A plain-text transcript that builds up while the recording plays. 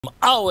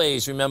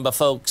Always remember,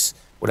 folks,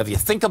 whatever you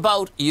think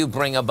about, you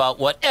bring about.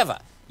 Whatever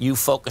you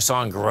focus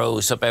on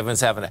grows. Hope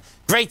everyone's having a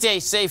great day,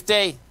 safe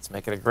day. Let's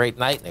make it a great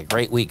night and a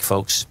great week,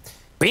 folks.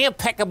 Be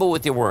impeccable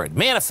with your word.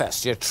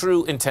 Manifest your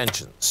true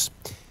intentions.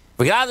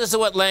 Regardless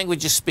of what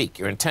language you speak,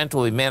 your intent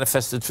will be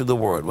manifested through the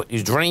word. What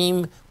you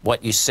dream,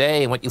 what you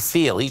say, and what you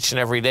feel each and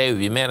every day will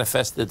be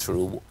manifested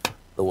through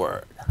the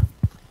word.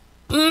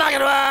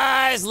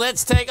 Market-wise,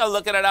 let's take a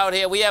look at it out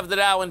here. We have the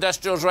Dow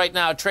Industrials right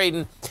now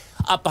trading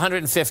up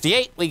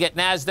 158. We get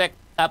NASDAQ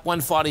up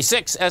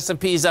 146.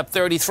 S&P's up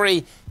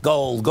 33.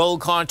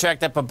 Gold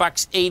contract up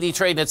 $1.80,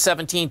 trading at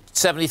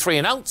 $17.73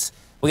 an ounce.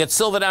 We get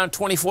silver down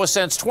 24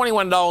 cents,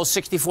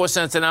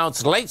 $21.64 an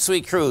ounce. Light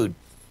sweet crude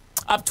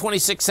up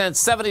 26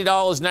 cents,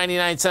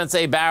 $70.99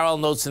 a barrel.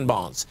 Notes and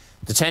bonds.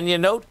 The 10-year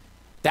note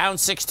down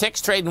 6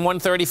 ticks, trading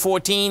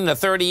 130.14. The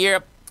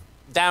 30-year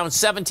down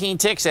 17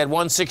 ticks at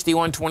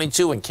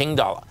 161.22. And King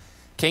Dollar.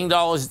 King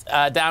Dollar's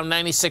down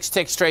 96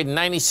 ticks, trading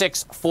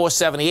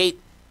 96.478.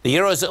 The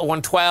euro is at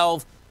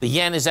 112. The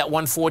yen is at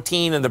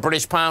 114, and the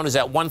British pound is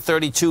at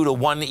 132 to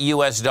 $1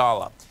 US.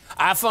 Our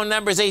phone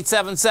number is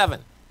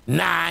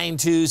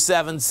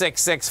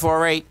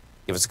 877-927-6648.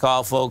 Give us a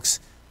call, folks.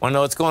 Want to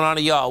know what's going on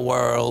in your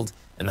world?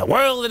 In the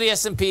world of the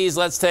S&Ps,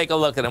 let's take a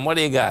look at them. What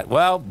do you got?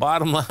 Well,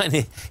 bottom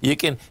line, you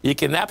can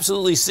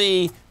absolutely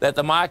see that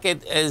the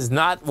market is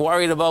not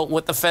worried about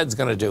what the Fed's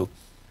going to do.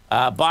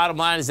 Bottom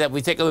line is that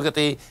we take a look at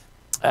the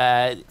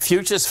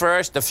futures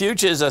first. The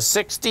futures are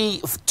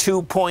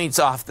 62 points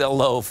off the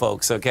low,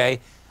 folks, okay?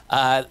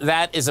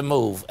 That is a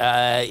move,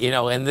 you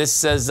know, and this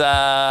says,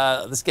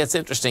 this gets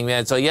interesting,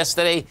 man. So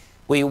yesterday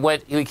we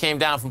came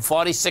down from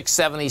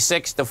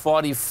 46.76 to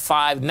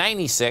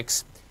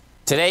 45.96.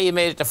 Today you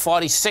made it to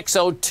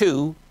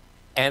 46.02,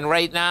 and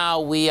right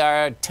now we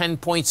are 10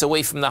 points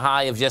away from the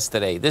high of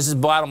yesterday. This is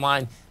bottom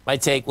line. My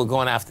take, we're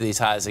going after these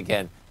highs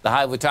again. The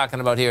high we're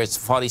talking about here is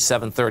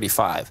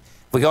 47.35.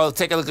 We go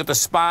take a look at the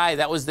SPY.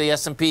 That was the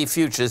S&P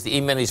futures, the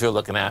E-minis we're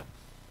looking at.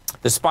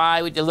 The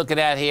SPY, what you're looking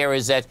at here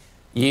is that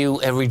you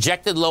have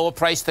rejected lower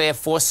price today at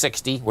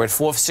 460. We're at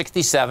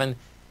 467.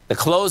 The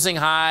closing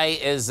high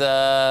is,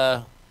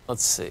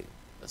 let's see.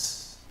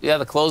 Yeah,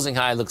 the closing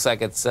high looks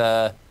like it's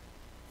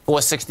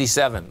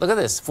 467. Look at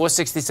this,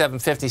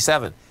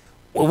 467.57.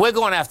 Well, we're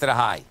going after the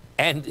high.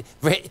 And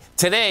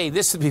today,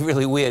 this would be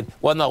really weird.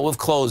 Well, no, we've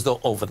closed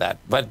over that.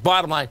 But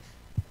bottom line,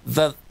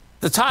 the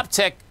top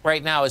tick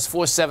right now is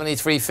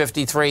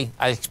 473.53.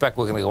 I expect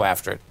we're going to go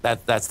after it.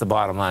 That's the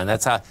bottom line.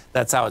 That's how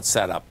it's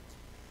set up.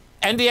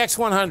 NDX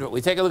 100.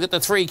 We take a look at the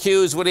 3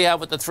 Qs. What do you have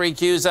with the 3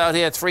 Qs out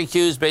here? 3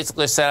 Qs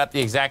basically set up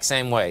the exact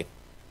same way.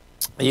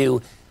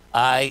 You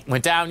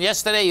went down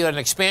yesterday. You had an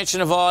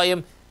expansion of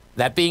volume.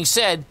 That being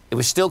said, it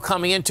was still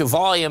coming into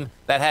volume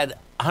that had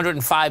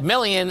 105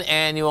 million,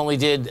 and you only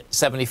did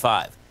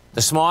 75.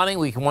 This morning,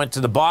 we went to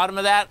the bottom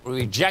of that.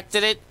 We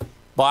rejected it.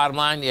 Bottom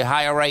line, you're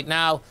higher right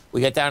now.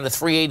 We get down to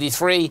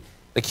 383.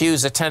 The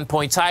Qs are 10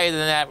 points higher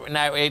than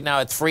that right now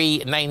at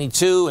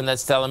 392, and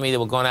that's telling me that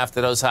we're going after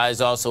those highs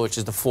also, which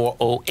is the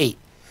 408.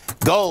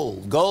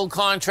 Gold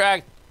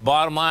contract,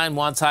 bottom line,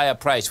 wants higher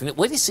price.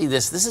 Where do you see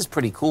this? This is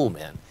pretty cool,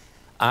 man.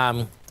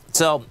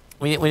 So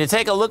when you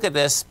take a look at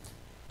this,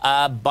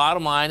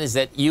 bottom line is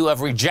that you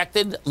have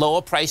rejected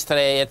lower price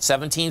today at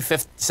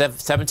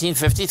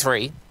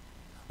 1753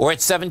 or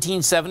at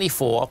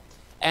 1774.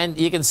 And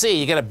you can see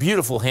you got a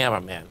beautiful hammer,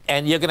 man.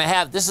 And you're going to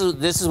have, this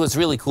is what's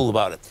really cool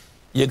about it.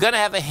 You're going to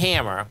have a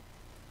hammer,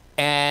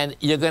 and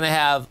you're going to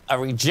have a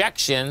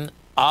rejection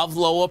of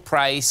lower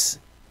price.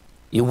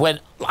 You went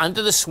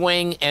under the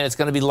swing, and it's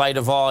going to be lighter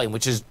volume,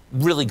 which is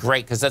really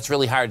great because that's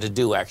really hard to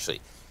do,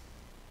 actually.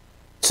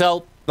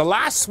 So the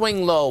last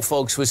swing low,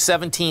 folks, was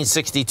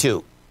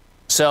 1762.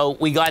 So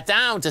we got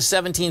down to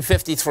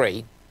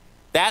 1753.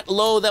 That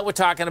low that we're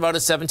talking about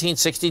at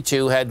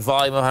 1762 had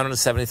volume of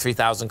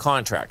 173,000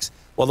 contracts.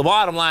 Well, the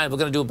bottom line, we're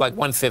going to do like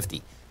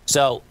 150.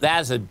 So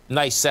that's a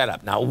nice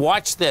setup. Now,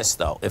 watch this,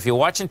 though. If you're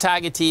watching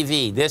Tiger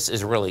TV, this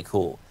is really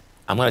cool.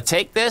 I'm going to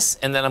take this,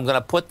 and then I'm going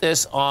to put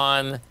this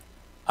on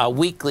a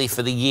weekly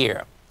for the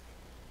year.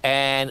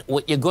 And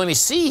what you're going to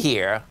see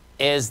here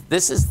is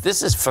this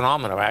is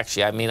phenomenal,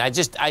 actually. I mean, I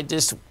just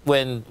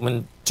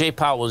when Jay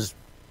Powell was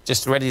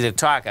just ready to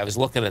talk, I was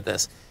looking at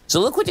this. So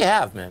look what you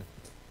have, man.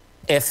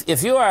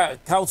 If you are a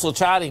council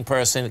charting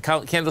person,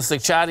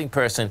 candlestick charting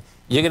person,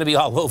 you're going to be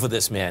all over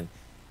this, man.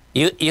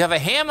 You have a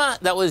hammer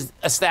that was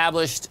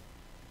established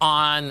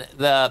on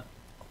the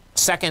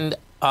 2nd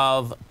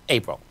of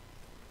April.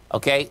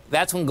 Okay?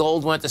 That's when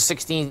gold went to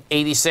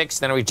 1686,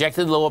 then it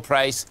rejected lower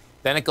price,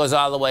 then it goes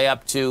all the way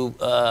up to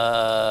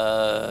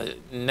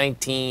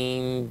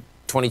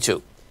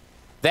 1922.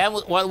 Then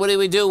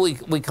what do?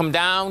 We come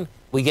down,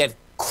 we get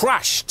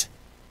crushed.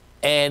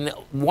 And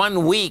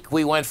 1 week,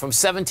 we went from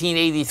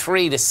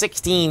 1783 to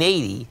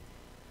 1680.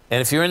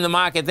 And if you're in the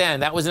market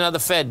then, that was another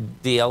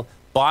Fed deal.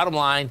 Bottom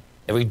line,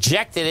 they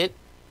rejected it.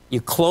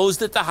 You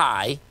closed at the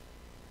high.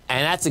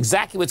 And that's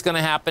exactly what's going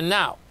to happen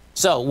now.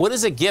 So what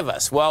does it give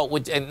us? Well,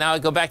 and now I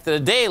go back to the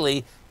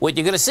daily. What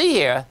you're going to see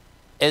here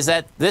is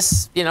that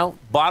this,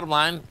 bottom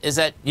line is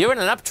that you're in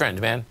an uptrend,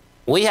 man.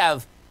 We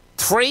have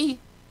 3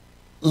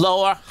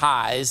 lower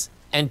highs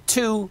and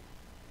 2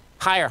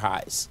 higher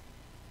highs.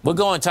 We're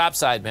going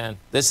topside, man.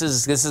 We're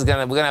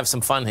gonna have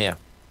some fun here.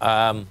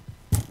 We'll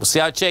see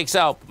how it shakes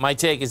out. My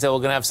take is that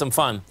we're gonna have some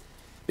fun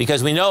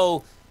because we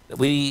know that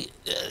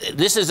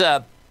this is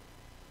a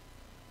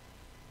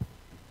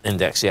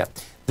index, yeah.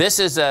 This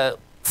is a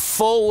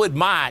forward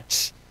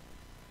march,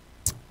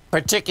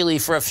 particularly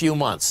for a few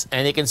months.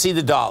 And you can see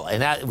the dollar.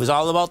 And it was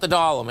all about the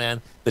dollar,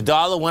 man. The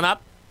dollar went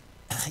up.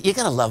 You're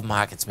going to love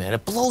markets, man.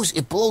 It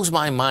blows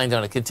my mind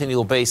on a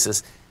continual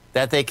basis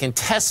that they can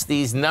test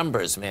these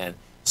numbers, man.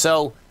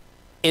 So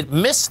it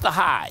missed the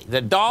high.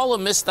 The dollar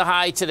missed the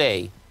high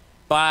today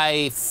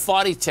by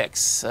 40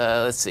 ticks.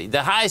 Let's see.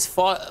 The high is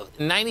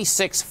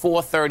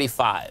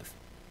 96,435.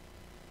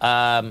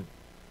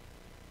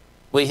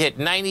 We hit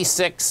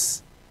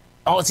 96.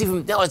 Oh,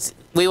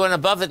 we went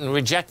above it and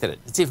rejected it.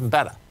 It's even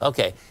better.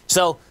 Okay,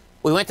 so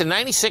we went to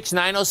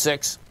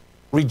 96,906,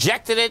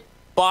 rejected it.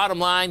 Bottom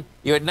line,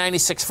 you're at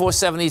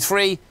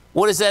 96,473.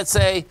 What does that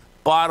say?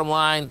 Bottom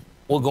line,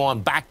 we're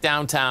going back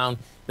downtown.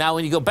 Now,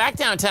 when you go back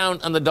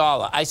downtown on the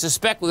dollar, I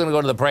suspect we're going to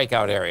go to the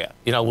breakout area.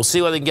 We'll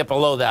see whether we can get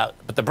below that.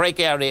 But the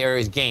breakout area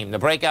is game. The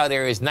breakout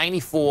area is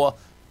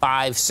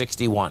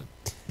 94,561.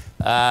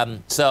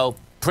 So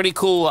pretty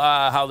cool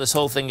how this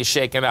whole thing is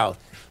shaking out.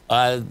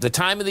 The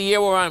time of the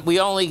year we're on, we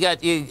only got,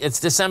 it's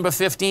December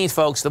 15th,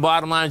 folks. The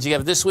bottom line is you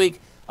have this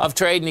week of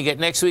trade and you get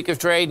next week of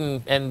trade.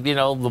 And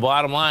the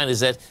bottom line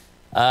is that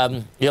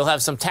you'll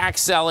have some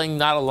tax selling,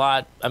 not a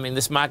lot. I mean,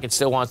 this market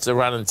still wants to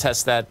run and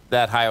test that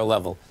higher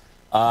level.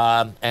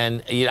 I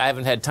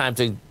haven't had time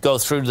to go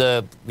through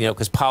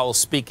because Powell's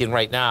speaking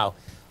right now.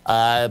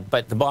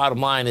 But the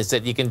bottom line is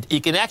that you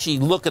can actually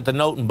look at the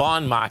note and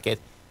bond market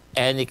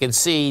and you can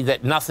see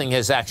that nothing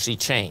has actually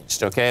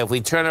changed, okay? If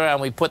we turn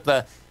around, we put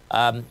the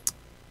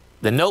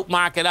note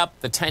market up,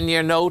 the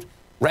 10-year note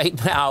right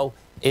now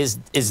is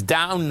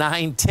down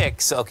 9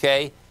 ticks,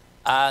 okay?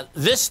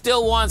 This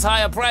still wants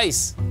higher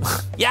price.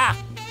 Yeah,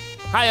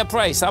 higher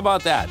price. How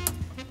about that?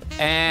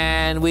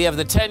 And we have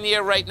the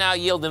 10-year right now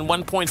yielding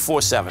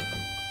 1.47.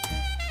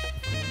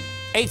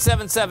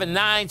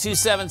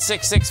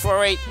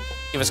 877-927-6648.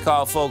 Give us a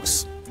call,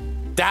 folks.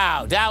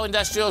 Dow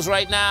Industrials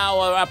right now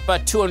are up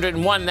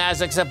 201.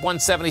 Nasdaq's up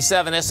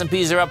 177.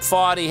 S&Ps are up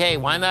 40. Hey,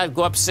 why not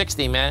go up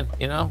 60, man?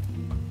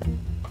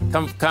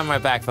 Come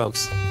right back,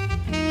 folks.